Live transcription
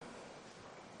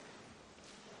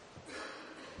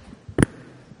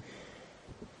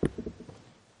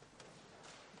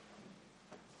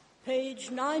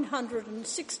page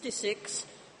 966,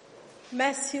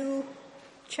 Matthew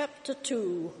chapter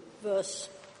 2, verse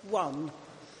 1.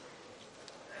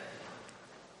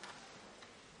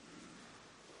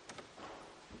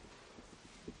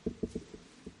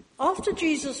 After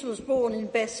Jesus was born in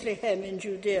Bethlehem in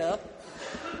Judea,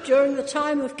 during the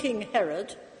time of King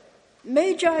Herod,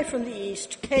 Magi from the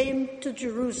east came to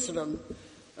Jerusalem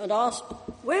and asked,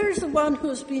 "Where is the one who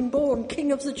has been born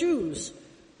King of the Jews?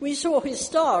 We saw his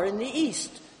star in the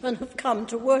east and have come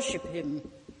to worship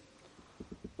him."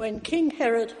 When King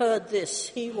Herod heard this,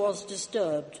 he was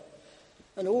disturbed,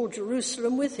 and all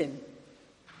Jerusalem with him.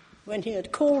 When he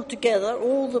had called together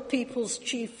all the people's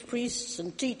chief priests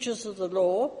and teachers of the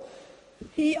law,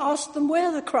 he asked them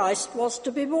where the Christ was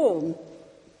to be born.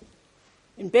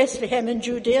 "In Bethlehem in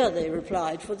Judea," they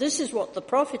replied, "for this is what the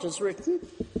prophet has written.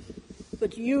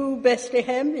 But you,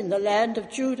 Bethlehem, in the land of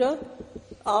Judah,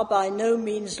 are by no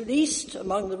means least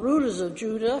among the rulers of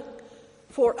Judah,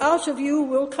 for out of you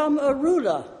will come a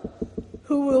ruler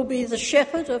who will be the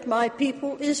shepherd of my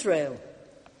people Israel."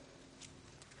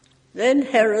 Then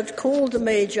Herod called the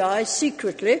Magi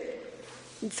secretly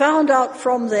and found out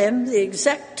from them the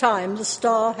exact time the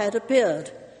star had appeared.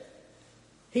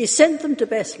 He sent them to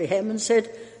Bethlehem and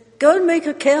said, "Go and make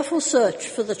a careful search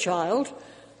for the child.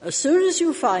 As soon as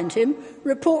you find him,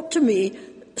 report to me,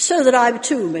 so that I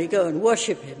too may go and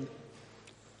worship him."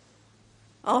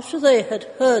 After they had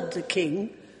heard the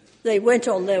king, they went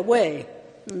on their way,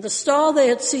 and the star they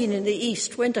had seen in the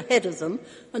east went ahead of them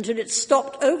until it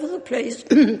stopped over the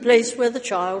place where the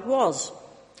child was.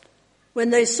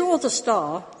 When they saw the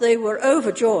star, they were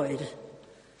overjoyed.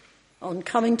 On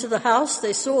coming to the house,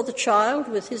 they saw the child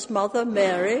with his mother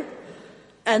Mary,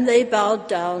 and they bowed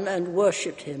down and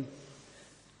worshipped him.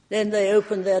 Then they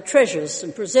opened their treasures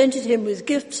and presented him with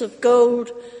gifts of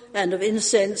gold and of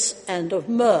incense and of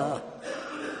myrrh.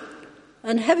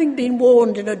 And having been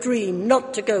warned in a dream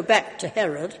not to go back to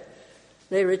Herod,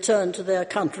 they returned to their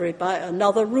country by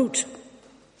another route.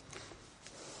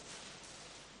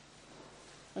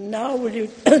 And now will you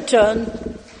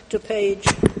turn to page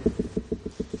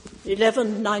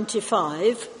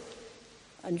 1195,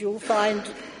 and you'll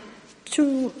find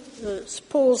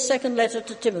Paul's second letter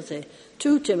to Timothy,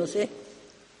 2 Timothy,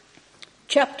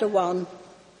 chapter 1,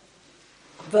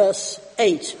 verse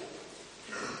 8.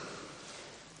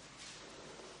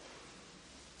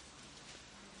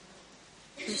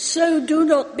 "So do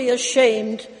not be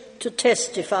ashamed to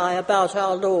testify about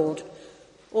our Lord,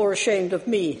 or ashamed of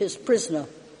me, his prisoner,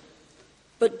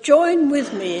 but join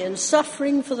with me in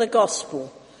suffering for the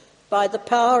gospel by the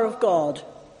power of God,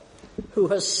 who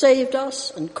has saved us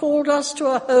and called us to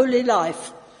a holy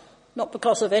life, not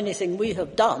because of anything we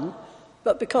have done,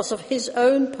 but because of his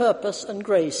own purpose and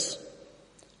grace.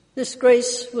 This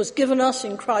grace was given us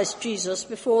in Christ Jesus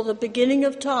before the beginning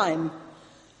of time,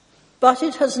 but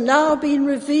it has now been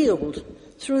revealed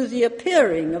through the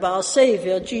appearing of our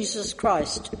Saviour, Jesus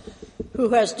Christ, who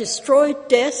has destroyed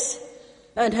death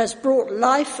and has brought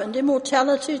life and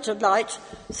immortality to light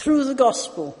through the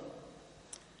gospel.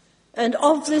 And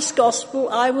of this gospel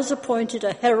I was appointed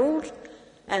a herald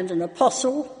and an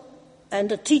apostle and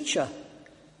a teacher.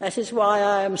 That is why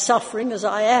I am suffering as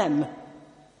I am.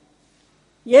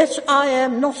 Yet I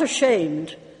am not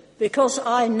ashamed, because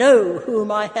I know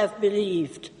whom I have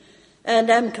believed, and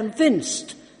am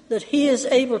convinced that he is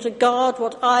able to guard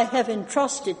what I have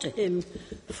entrusted to him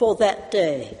for that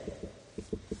day."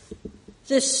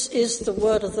 This is the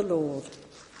word of the Lord.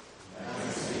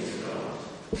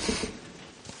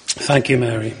 Thank you,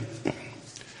 Mary.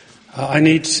 I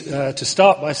need to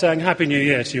start by saying Happy New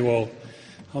Year to you all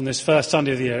on this first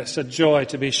Sunday of the year. It's a joy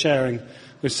to be sharing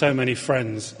with so many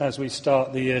friends as we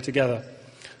start the year together.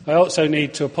 I also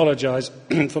need to apologise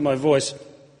for my voice,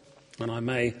 and I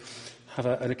may have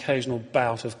an occasional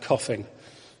bout of coughing.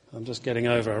 I'm just getting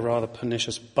over a rather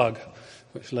pernicious bug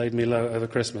which laid me low over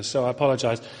Christmas, so I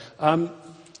apologise.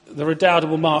 The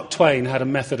redoubtable Mark Twain had a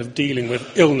method of dealing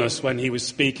with illness when he was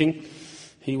speaking.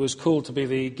 He was called to be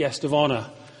the guest of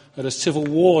honour at a Civil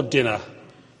War dinner.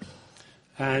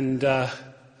 And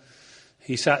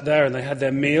he sat there and they had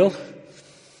their meal.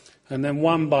 And then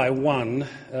one by one,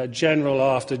 general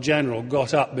after general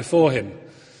got up before him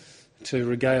to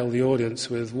regale the audience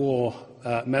with war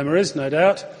memories, no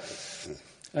doubt.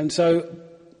 And so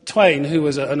Twain, who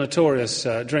was a notorious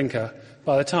drinker,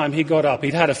 by the time he got up,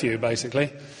 he'd had a few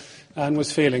basically, and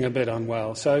was feeling a bit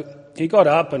unwell. So he got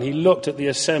up and he looked at the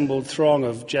assembled throng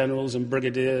of generals and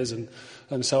brigadiers and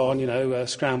so on,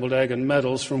 scrambled egg and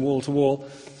medals from wall to wall.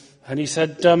 And he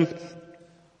said,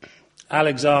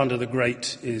 "Alexander the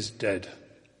Great is dead.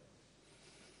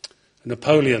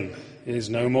 Napoleon is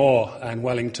no more, and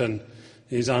Wellington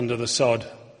is under the sod.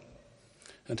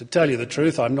 And to tell you the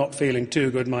truth, I'm not feeling too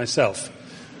good myself.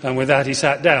 And with that, he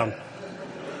sat down.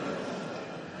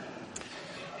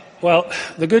 Well,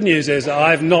 the good news is that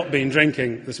I've not been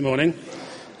drinking this morning.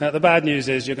 The bad news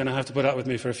is you're going to have to put up with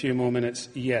me for a few more minutes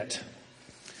yet.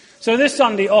 So this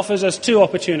Sunday offers us two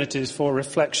opportunities for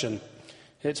reflection.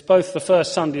 It's both the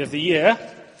first Sunday of the year,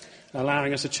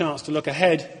 allowing us a chance to look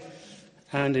ahead,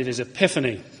 and it is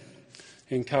Epiphany,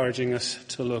 encouraging us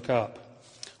to look up.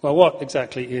 Well, what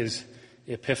exactly is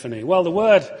Epiphany? Well, the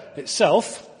word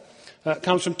itself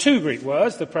comes from two Greek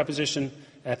words, the preposition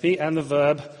epi and the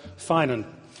verb phainon.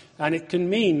 And it can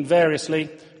mean variously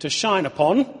to shine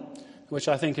upon, which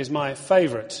I think is my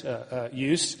favourite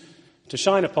use, to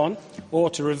shine upon,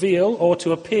 or to reveal, or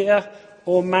to appear,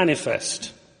 or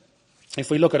manifest.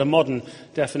 If we look at a modern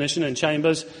definition in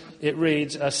Chambers, it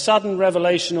reads, a sudden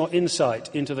revelation or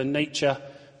insight into the nature,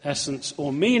 essence,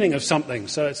 or meaning of something.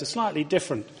 So it's a slightly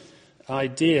different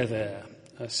idea there,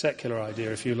 a secular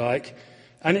idea, if you like.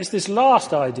 And it's this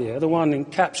last idea, the one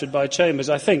captured by Chambers,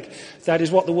 I think, that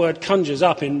is what the word conjures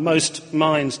up in most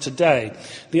minds today.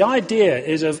 The idea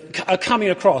is of coming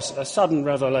across a sudden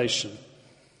revelation.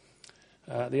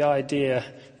 The idea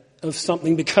of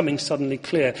something becoming suddenly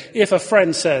clear. If a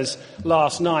friend says,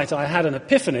 last night I had an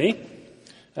epiphany,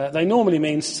 they normally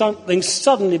mean something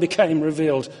suddenly became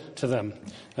revealed to them.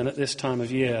 And at this time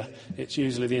of year, it's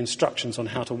usually the instructions on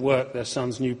how to work their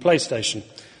son's new PlayStation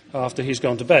after he's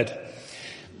gone to bed.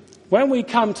 When we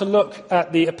come to look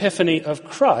at the Epiphany of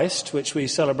Christ, which we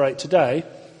celebrate today,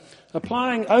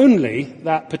 applying only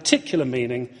that particular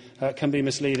meaning can be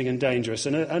misleading and dangerous.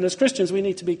 And as Christians, we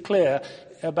need to be clear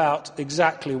about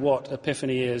exactly what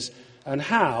Epiphany is and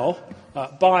how,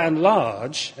 by and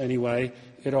large, anyway,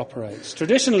 it operates.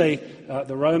 Traditionally,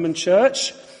 the Roman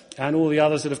Church and all the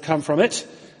others that have come from it,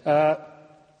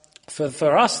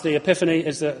 for us, the Epiphany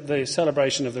is the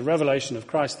celebration of the revelation of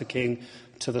Christ the King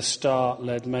to the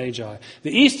star-led Magi.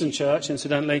 The Eastern Church,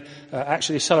 incidentally,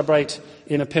 actually celebrate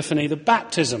in Epiphany the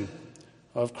baptism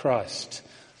of Christ,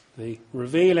 the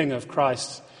revealing of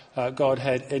Christ's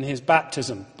Godhead in his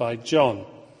baptism by John.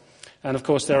 And of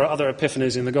course, there are other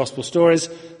epiphanies in the gospel stories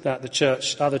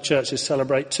that other churches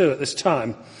celebrate too at this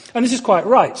time. And this is quite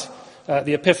right.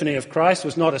 The Epiphany of Christ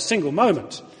was not a single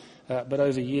moment, but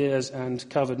over years and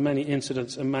covered many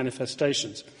incidents and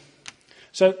manifestations.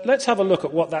 So let's have a look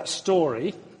at what that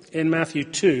story in Matthew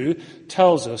 2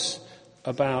 tells us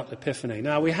about Epiphany.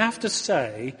 Now, we have to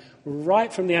say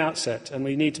right from the outset, and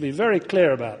we need to be very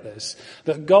clear about this,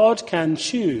 that God can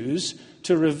choose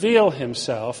to reveal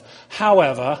himself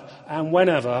however and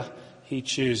whenever he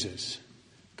chooses.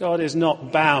 God is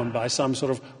not bound by some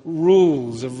sort of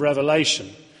rules of revelation.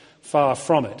 Far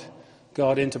from it.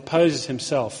 God interposes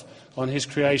himself on his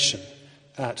creation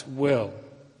at will.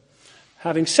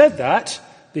 Having said that,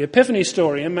 the Epiphany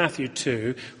story in Matthew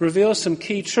 2 reveals some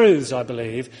key truths, I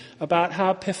believe, about how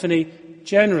Epiphany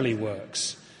generally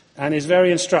works, and is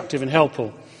very instructive and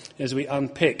helpful as we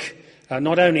unpick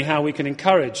not only how we can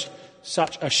encourage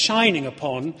such a shining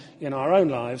upon in our own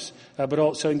lives, but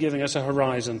also in giving us a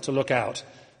horizon to look out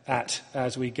at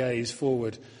as we gaze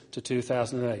forward to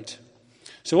 2008.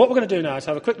 So what we're going to do now is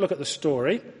have a quick look at the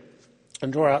story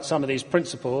and draw out some of these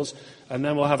principles, and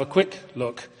then we'll have a quick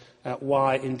look at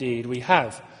why indeed we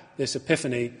have this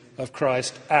Epiphany of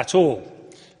Christ at all,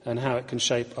 and how it can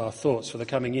shape our thoughts for the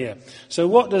coming year. So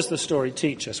what does the story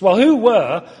teach us? Well, who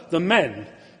were the men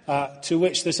to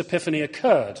which this Epiphany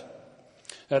occurred?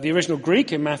 The original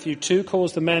Greek in Matthew 2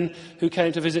 calls the men who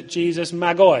came to visit Jesus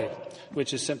magoi,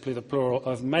 which is simply the plural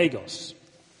of magos.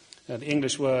 The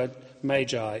English word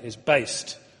magi is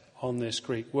based on this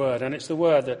Greek word, and it's the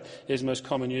word that is most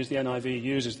commonly used. The NIV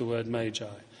uses the word magi.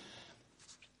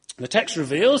 The text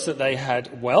reveals that they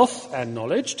had wealth and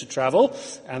knowledge to travel,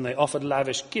 and they offered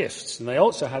lavish gifts, and they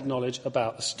also had knowledge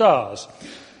about the stars.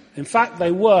 In fact,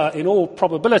 they were, in all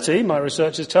probability, my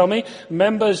researchers tell me,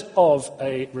 members of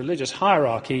a religious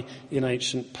hierarchy in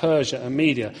ancient Persia and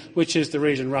Media, which is the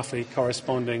region roughly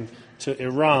corresponding to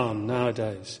Iran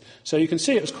nowadays. So you can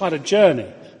see it was quite a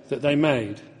journey that they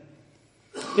made.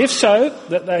 If so,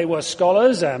 that they were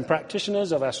scholars and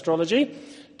practitioners of astrology,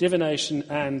 divination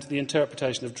and the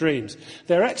interpretation of dreams.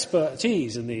 Their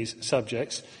expertise in these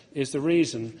subjects is the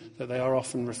reason that they are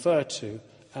often referred to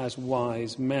as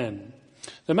wise men.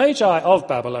 The Magi of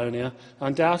Babylonia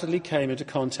undoubtedly came into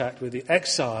contact with the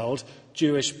exiled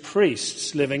Jewish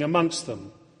priests living amongst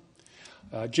them.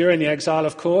 During the exile,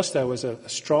 of course, there was a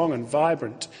strong and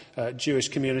vibrant Jewish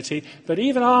community, but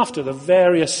even after the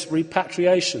various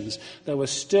repatriations, there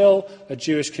was still a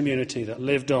Jewish community that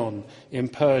lived on in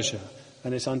Persia.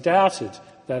 And it's undoubted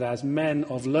that as men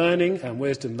of learning and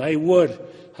wisdom, they would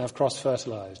have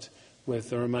cross-fertilized with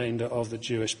the remainder of the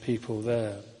Jewish people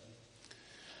there.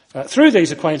 Through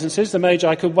these acquaintances, the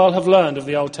Magi could well have learned of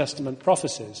the Old Testament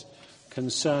prophecies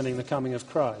concerning the coming of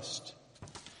Christ.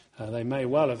 They may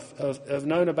well have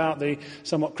known about the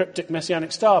somewhat cryptic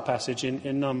Messianic star passage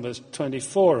in Numbers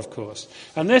 24, of course.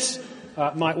 And this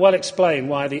might well explain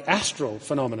why the astral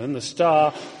phenomenon, the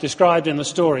star described in the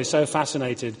story, so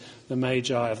fascinated the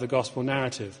Magi of the Gospel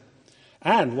narrative,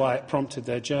 and why it prompted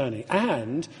their journey,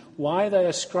 and why they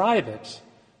ascribe it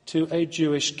to a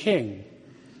Jewish king.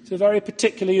 It's a very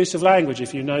particular use of language,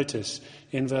 if you notice,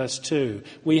 in verse 2.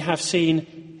 We have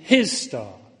seen his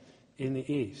star in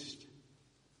the east.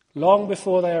 Long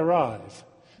before they arrive,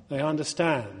 they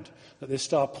understand that this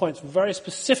star points very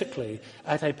specifically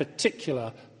at a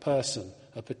particular person,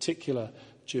 a particular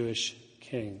Jewish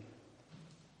king.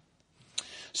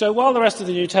 So while the rest of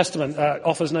the New Testament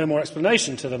offers no more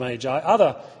explanation to the Magi,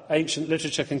 other ancient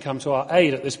literature can come to our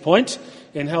aid at this point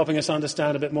in helping us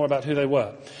understand a bit more about who they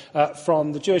were.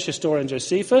 From the Jewish historian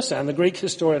Josephus and the Greek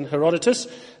historian Herodotus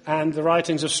and the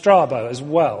writings of Strabo as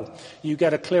well, you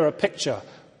get a clearer picture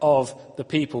of the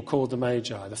people called the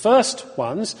Magi. The first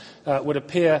ones would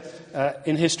appear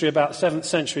in history about 7th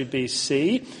century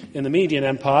BC in the Median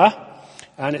Empire,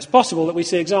 and it's possible that we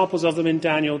see examples of them in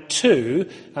Daniel 2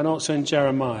 and also in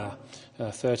Jeremiah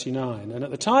 39. And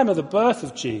at the time of the birth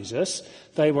of Jesus,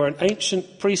 they were an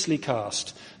ancient priestly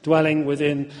caste dwelling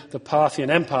within the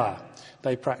Parthian Empire.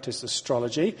 They practiced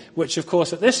astrology, which of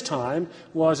course at this time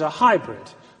was a hybrid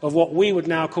of what we would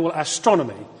now call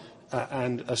astronomy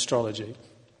and astrology.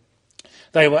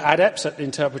 They were adepts at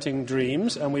interpreting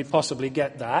dreams, and we possibly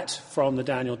get that from the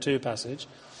Daniel 2 passage.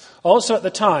 Also at the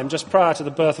time, just prior to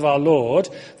the birth of our Lord,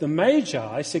 the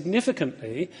Magi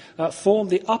significantly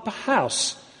formed the upper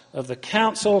house of the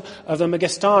Council of the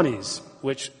Megestanes,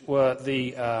 which were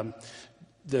the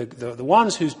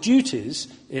ones whose duties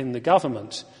in the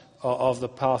government of the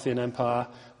Parthian Empire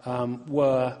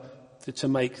were to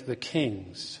make the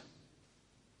kings.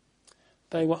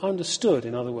 They were understood,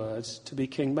 in other words, to be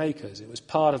kingmakers. It was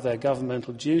part of their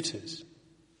governmental duties.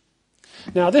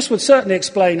 Now, this would certainly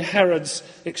explain Herod's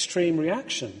extreme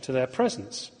reaction to their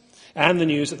presence and the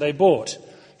news that they brought.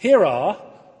 Here are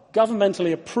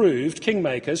governmentally approved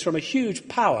kingmakers from a huge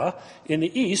power in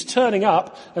the east turning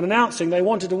up and announcing they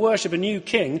wanted to worship a new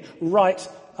king right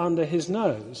under his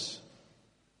nose.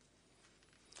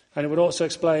 And it would also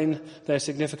explain their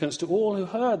significance to all who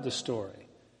heard the story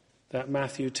that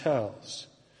Matthew tells.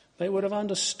 They would have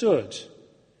understood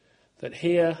that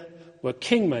here were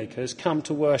kingmakers come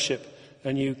to worship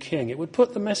a new king. It would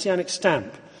put the messianic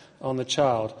stamp on the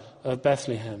child of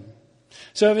Bethlehem.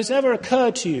 So if it's ever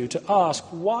occurred to you to ask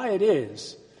why it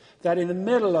is that in the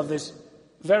middle of this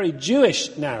very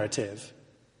Jewish narrative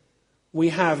we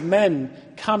have men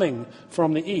coming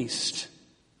from the east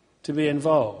to be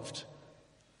involved,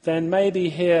 then maybe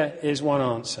here is one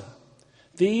answer.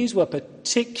 These were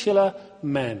particular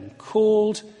men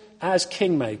called as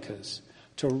kingmakers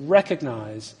to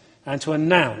recognize and to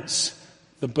announce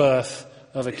the birth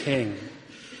of a king.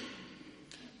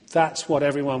 That's what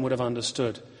everyone would have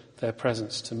understood their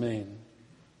presence to mean.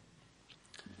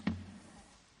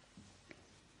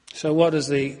 So what does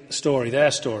the story,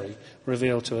 their story,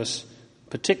 reveal to us,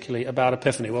 particularly about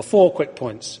Epiphany? Well, 4 quick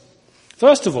points.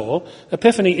 First of all,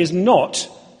 Epiphany is not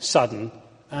sudden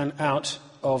and out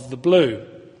of the blue.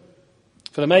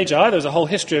 For the Magi, there's a whole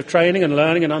history of training and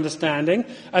learning and understanding,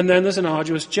 and then there's an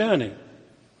arduous journey.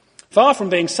 Far from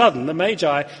being sudden, the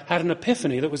Magi had an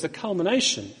epiphany that was the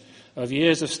culmination of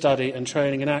years of study and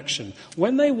training and action.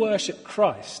 When they worshipped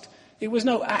Christ, it was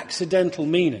no accidental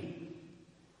meaning,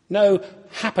 no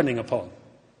happening upon.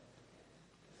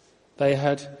 They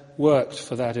had worked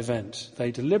for that event.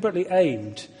 They deliberately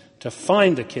aimed to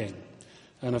find a king,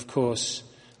 and of course,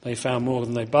 they found more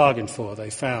than they bargained for. They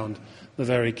found the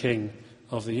very king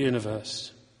of the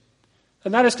universe.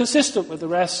 And that is consistent with the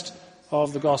rest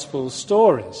of the gospel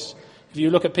stories. If you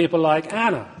look at people like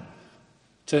Anna,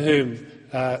 to whom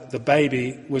the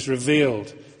baby was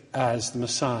revealed as the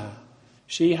Messiah,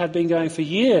 she had been going for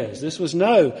years. This was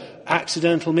no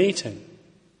accidental meeting.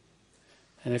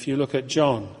 And if you look at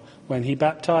John, when he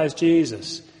baptized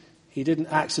Jesus, he didn't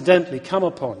accidentally come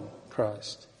upon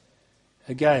Christ.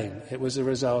 Again, it was a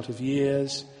result of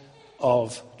years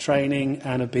of training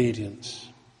and obedience.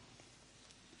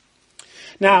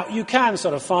 Now, you can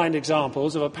sort of find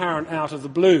examples of apparent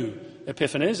out-of-the-blue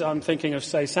epiphanies. I'm thinking of,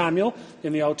 say, Samuel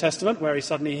in the Old Testament, where he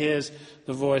suddenly hears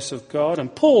the voice of God,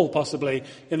 and Paul, possibly,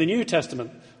 in the New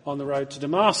Testament, on the road to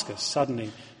Damascus,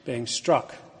 suddenly being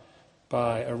struck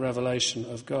by a revelation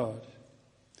of God.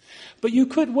 But you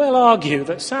could well argue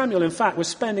that Samuel, in fact, was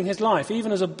spending his life,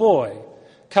 even as a boy,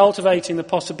 cultivating the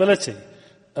possibility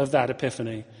of that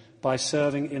epiphany by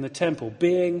serving in the temple,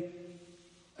 being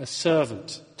a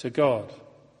servant to God.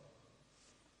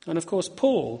 And of course,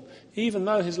 Paul, even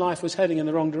though his life was heading in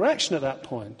the wrong direction at that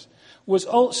point, was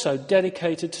also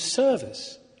dedicated to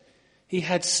service. He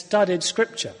had studied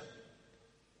Scripture.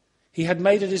 He had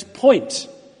made it his point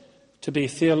to be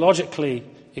theologically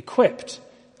equipped.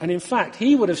 And in fact,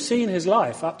 he would have seen his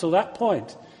life up till that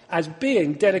point as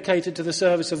being dedicated to the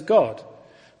service of God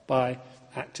by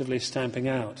actively stamping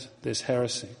out this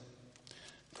heresy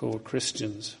called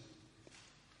Christians.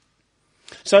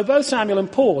 So both Samuel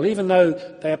and Paul, even though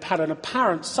they have had an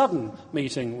apparent sudden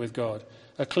meeting with God,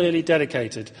 are clearly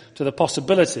dedicated to the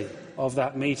possibility of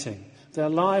that meeting. Their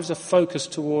lives are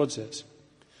focused towards it.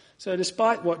 So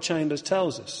despite what Chambers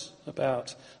tells us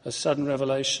about a sudden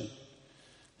revelation,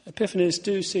 epiphanies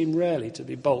do seem rarely to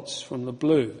be bolts from the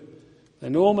blue. They're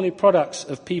normally products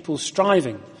of people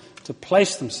striving to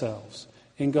place themselves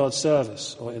in God's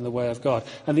service or in the way of God.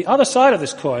 And the other side of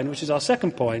this coin, which is our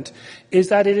second point, is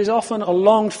that it is often a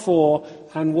longed for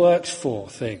and worked for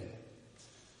thing.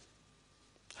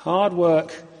 Hard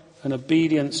work and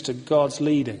obedience to God's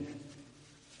leading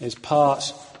is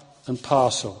part and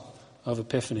parcel of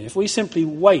Epiphany. If we simply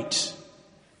wait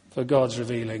for God's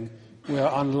revealing, we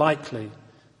are unlikely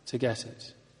to get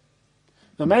it.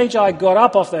 The Magi got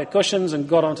up off their cushions and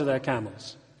got onto their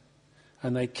camels,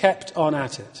 and they kept on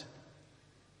at it.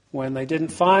 When they didn't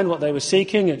find what they were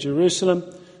seeking at Jerusalem,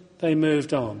 they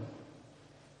moved on.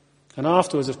 And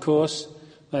afterwards, of course,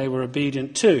 they were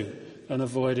obedient too and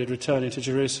avoided returning to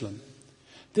Jerusalem.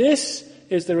 This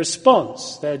is the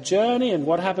response. Their journey and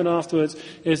what happened afterwards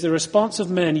is the response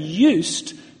of men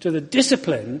used to the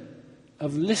discipline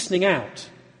of listening out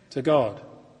to God,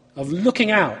 of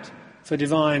looking out for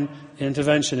divine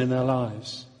intervention in their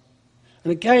lives.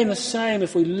 And again, the same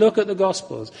if we look at the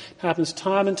Gospels. It happens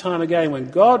time and time again when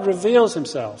God reveals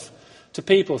himself to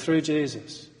people through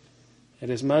Jesus. It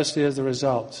is mostly as the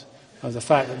result of the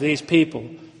fact that these people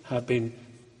have been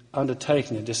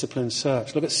undertaking a disciplined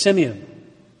search. Look at Simeon.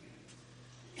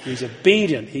 He's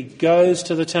obedient. He goes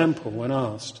to the temple when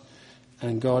asked,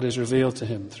 and God is revealed to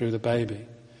him through the baby.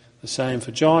 The same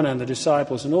for John and the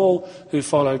disciples and all who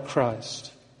followed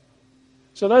Christ.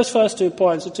 So those first 2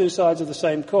 points are two sides of the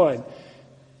same coin.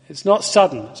 It's not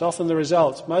sudden. It's often the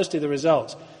result, mostly the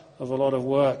result of a lot of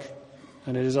work,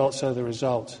 and it is also the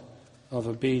result of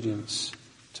obedience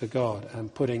to God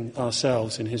and putting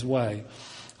ourselves in his way.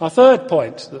 Our third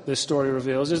point that this story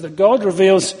reveals is that God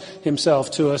reveals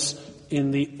himself to us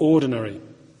in the ordinary.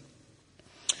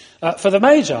 For the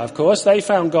Magi, of course, they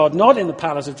found God not in the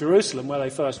palace of Jerusalem where they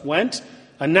first went,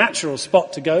 a natural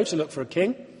spot to go to look for a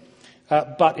king,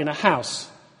 but in a house,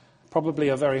 probably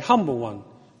a very humble one,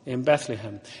 in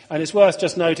Bethlehem. And it's worth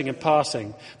just noting in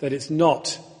passing that it's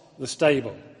not the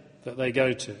stable that they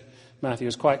go to. Matthew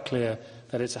is quite clear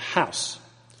that it's a house.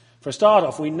 For a start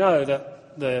off, we know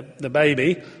that the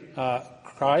baby,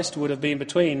 Christ, would have been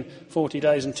between 40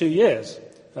 days and 2 years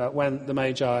when the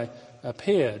Magi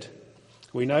appeared.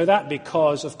 We know that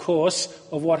because, of course,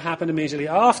 of what happened immediately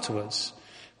afterwards.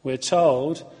 We're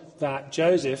told that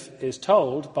Joseph is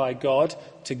told by God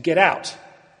to get out,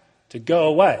 to go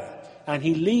away. And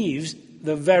he leaves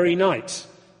the very night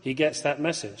he gets that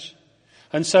message.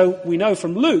 And so we know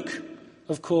from Luke,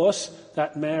 of course,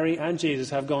 that Mary and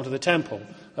Jesus have gone to the temple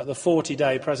at the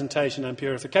 40-day presentation and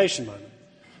purification moment.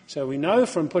 So we know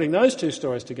from putting those two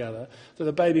stories together that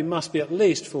the baby must be at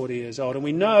least 40 years old. And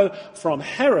we know from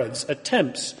Herod's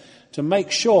attempts to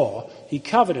make sure he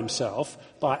covered himself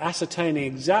by ascertaining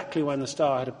exactly when the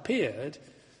star had appeared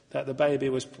that the baby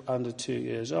was under 2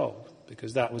 years old,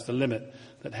 because that was the limit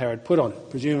that Herod put on it,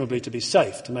 presumably to be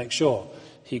safe, to make sure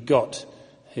he got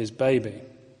his baby.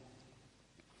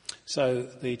 So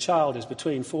the child is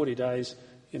between 40 days,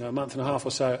 a month and a half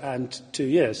or so, and 2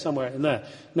 years, somewhere in there.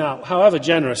 Now, however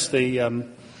generous the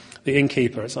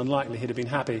innkeeper, it's unlikely he'd have been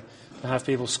happy to have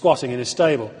people squatting in his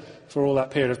stable for all that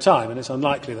period of time, and it's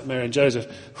unlikely that Mary and Joseph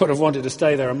would have wanted to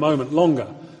stay there a moment longer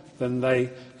than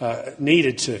they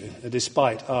needed to,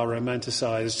 despite our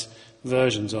romanticised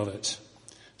versions of it.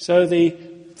 So the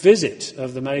visit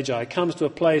of the Magi comes to a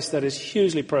place that is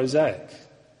hugely prosaic.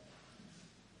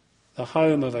 The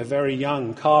home of a very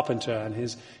young carpenter and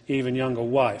his even younger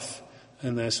wife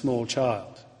and their small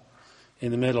child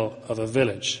in the middle of a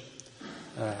village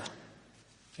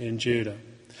in Judah.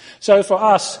 So for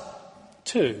us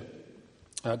too,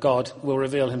 God will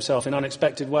reveal himself in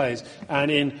unexpected ways and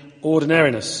in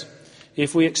ordinariness.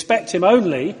 If we expect him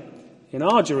only in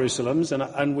our Jerusalems,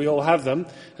 and we all have them,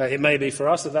 it may be for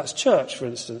us that's church, for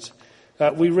instance,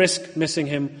 we risk missing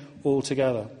him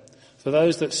altogether. For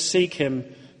those that seek him,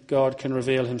 God can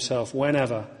reveal himself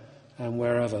whenever and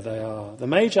wherever they are. The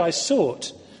Magi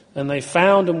sought, and they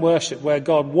found and worshipped where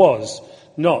God was,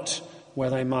 not where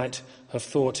they might have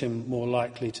thought him more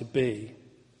likely to be.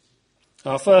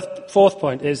 Our fourth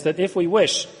point is that if we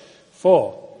wish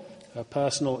for a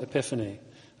personal epiphany,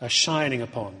 a shining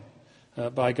upon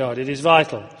by God, it is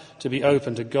vital to be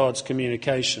open to God's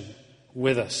communication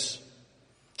with us.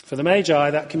 For the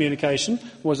Magi, that communication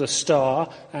was a star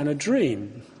and a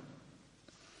dream.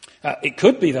 It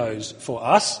could be those for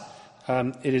us.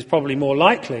 It is probably more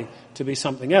likely to be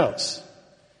something else.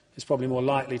 It's probably more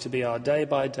likely to be our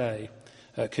day-by-day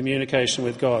communication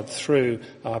with God through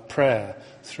our prayer,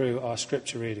 through our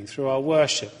scripture reading, through our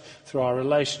worship, through our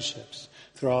relationships,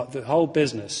 through the whole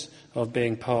business of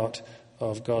being part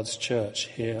of God's church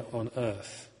here on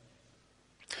earth.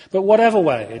 But whatever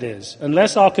way it is,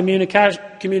 unless our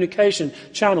communication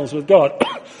channels with God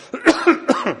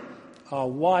are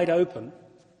wide open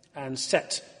and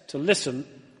set to listen,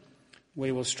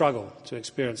 we will struggle to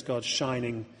experience God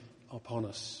shining upon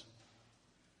us.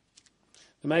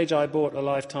 The Magi brought a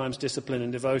lifetime's discipline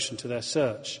and devotion to their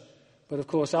search, but of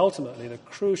course ultimately the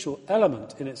crucial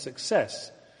element in its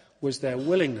success was their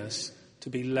willingness to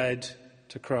be led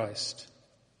to Christ.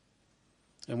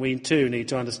 And we too need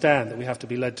to understand that we have to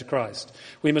be led to Christ.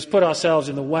 We must put ourselves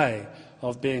in the way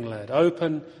of being led,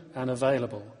 open and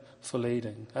available for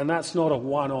leading. And that's not a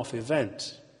one-off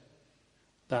event.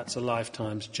 That's a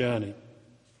lifetime's journey.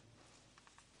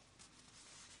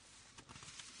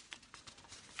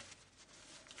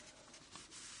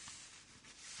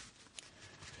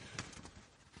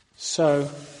 So,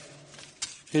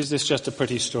 is this just a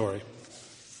pretty story?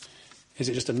 Is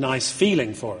it just a nice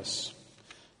feeling for us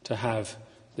to have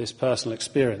this personal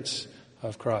experience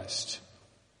of Christ?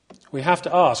 We have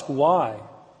to ask why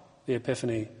the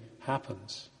Epiphany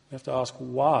happens. We have to ask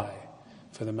why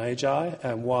for the Magi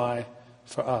and why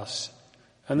for us.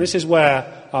 And this is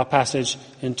where our passage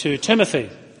in 2 Timothy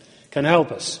can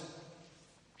help us.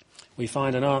 We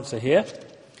find an answer here.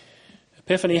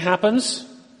 Epiphany happens,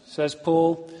 says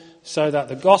Paul, so that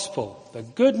the gospel, the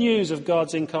good news of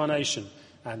God's incarnation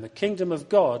and the kingdom of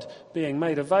God being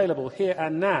made available here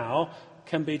and now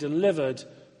can be delivered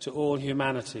to all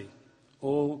humanity,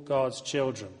 all God's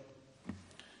children.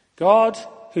 God,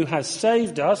 who has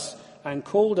saved us and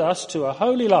called us to a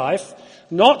holy life,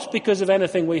 not because of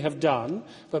anything we have done,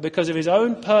 but because of his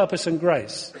own purpose and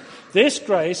grace. This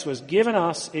grace was given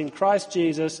us in Christ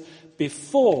Jesus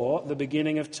before the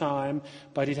beginning of time,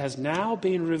 but it has now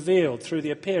been revealed through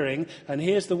the appearing, and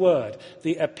here's the word,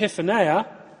 the Epiphany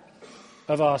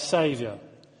of our Saviour,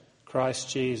 Christ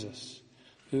Jesus,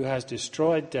 who has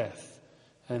destroyed death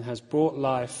and has brought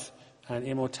life and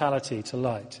immortality to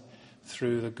light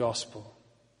through the gospel.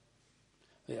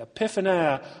 The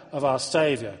Epiphany of our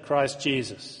Saviour, Christ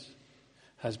Jesus,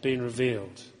 has been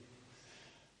revealed.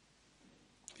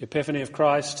 The Epiphany of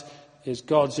Christ is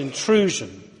God's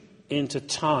intrusion into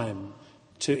time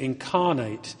to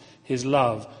incarnate his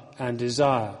love and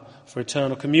desire for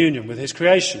eternal communion with his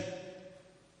creation.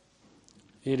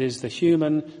 It is the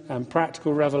human and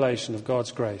practical revelation of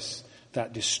God's grace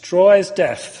that destroys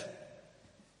death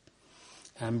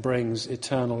and brings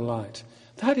eternal light.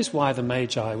 That is why the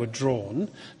Magi were drawn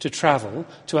to travel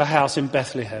to a house in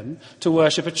Bethlehem to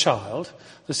worship a child,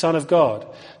 the Son of God.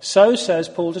 So says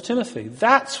Paul to Timothy.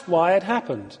 That's why it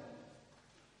happened.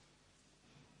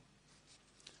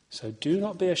 So do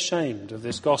not be ashamed of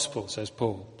this gospel, says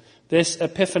Paul. This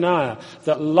epiphania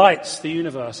that lights the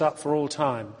universe up for all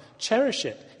time. Cherish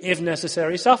it. If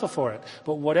necessary, suffer for it.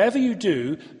 But whatever you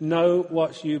do, know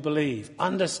what you believe.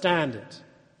 Understand it.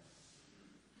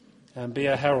 And be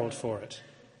a herald for it.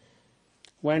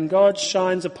 When God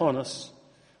shines upon us,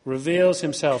 reveals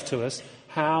himself to us,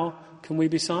 how can we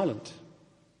be silent?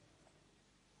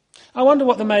 I wonder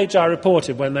what the Magi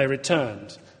reported when they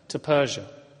returned to Persia.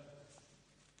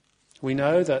 We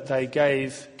know that they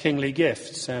gave kingly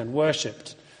gifts and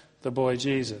worshipped the boy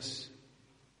Jesus.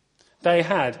 They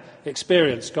had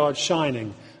experienced God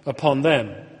shining upon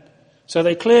them. So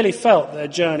they clearly felt their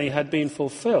journey had been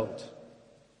fulfilled.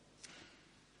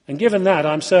 And given that,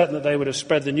 I'm certain that they would have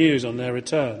spread the news on their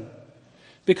return.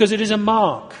 Because it is a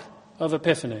mark of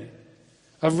Epiphany,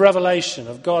 of revelation,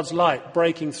 of God's light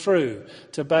breaking through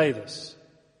to bathe us.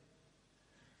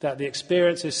 That the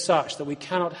experience is such that we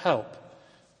cannot help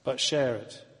but share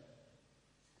it.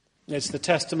 It's the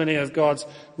testimony of God's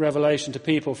revelation to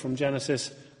people from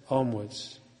Genesis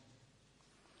onwards.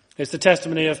 It's the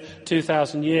testimony of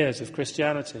 2,000 years of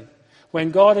Christianity.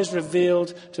 When God is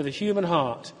revealed to the human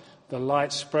heart, the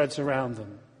light spreads around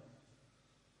them.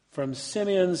 From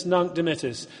Simeon's Nunc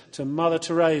Dimittis to Mother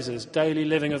Teresa's daily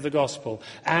living of the gospel,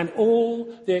 and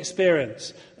all the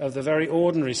experience of the very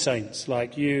ordinary saints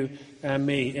like you and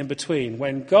me in between.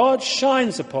 When God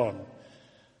shines upon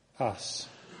us,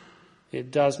 it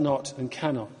does not and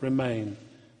cannot remain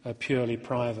a purely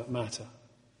private matter.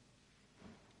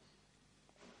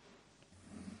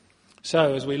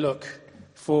 So as we look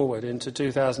forward into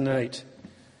 2008,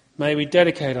 may we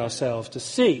dedicate ourselves to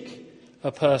seek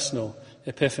a personal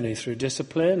epiphany through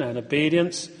discipline and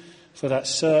obedience, for that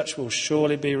search will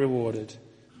surely be rewarded.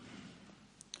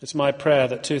 It's my prayer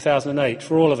that 2008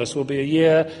 for all of us will be a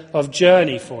year of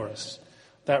journey for us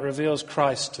that reveals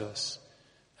Christ to us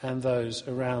and those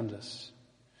around us.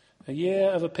 A year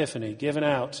of epiphany given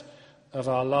out of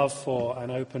our love for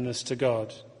and openness to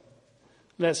God.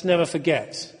 Let's never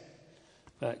forget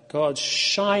that God's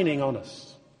shining on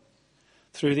us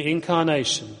through the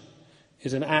incarnation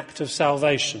is an act of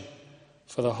salvation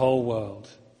for the whole world.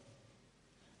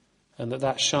 And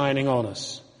that shining on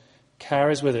us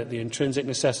carries with it the intrinsic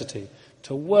necessity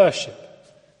to worship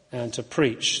and to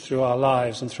preach through our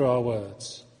lives and through our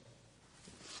words.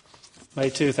 May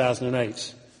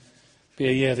 2008 be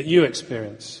a year that you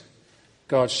experience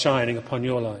God shining upon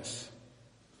your life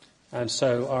and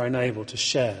so are enabled to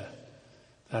share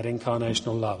that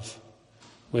incarnational love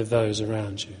with those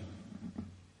around you.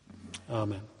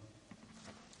 Amen.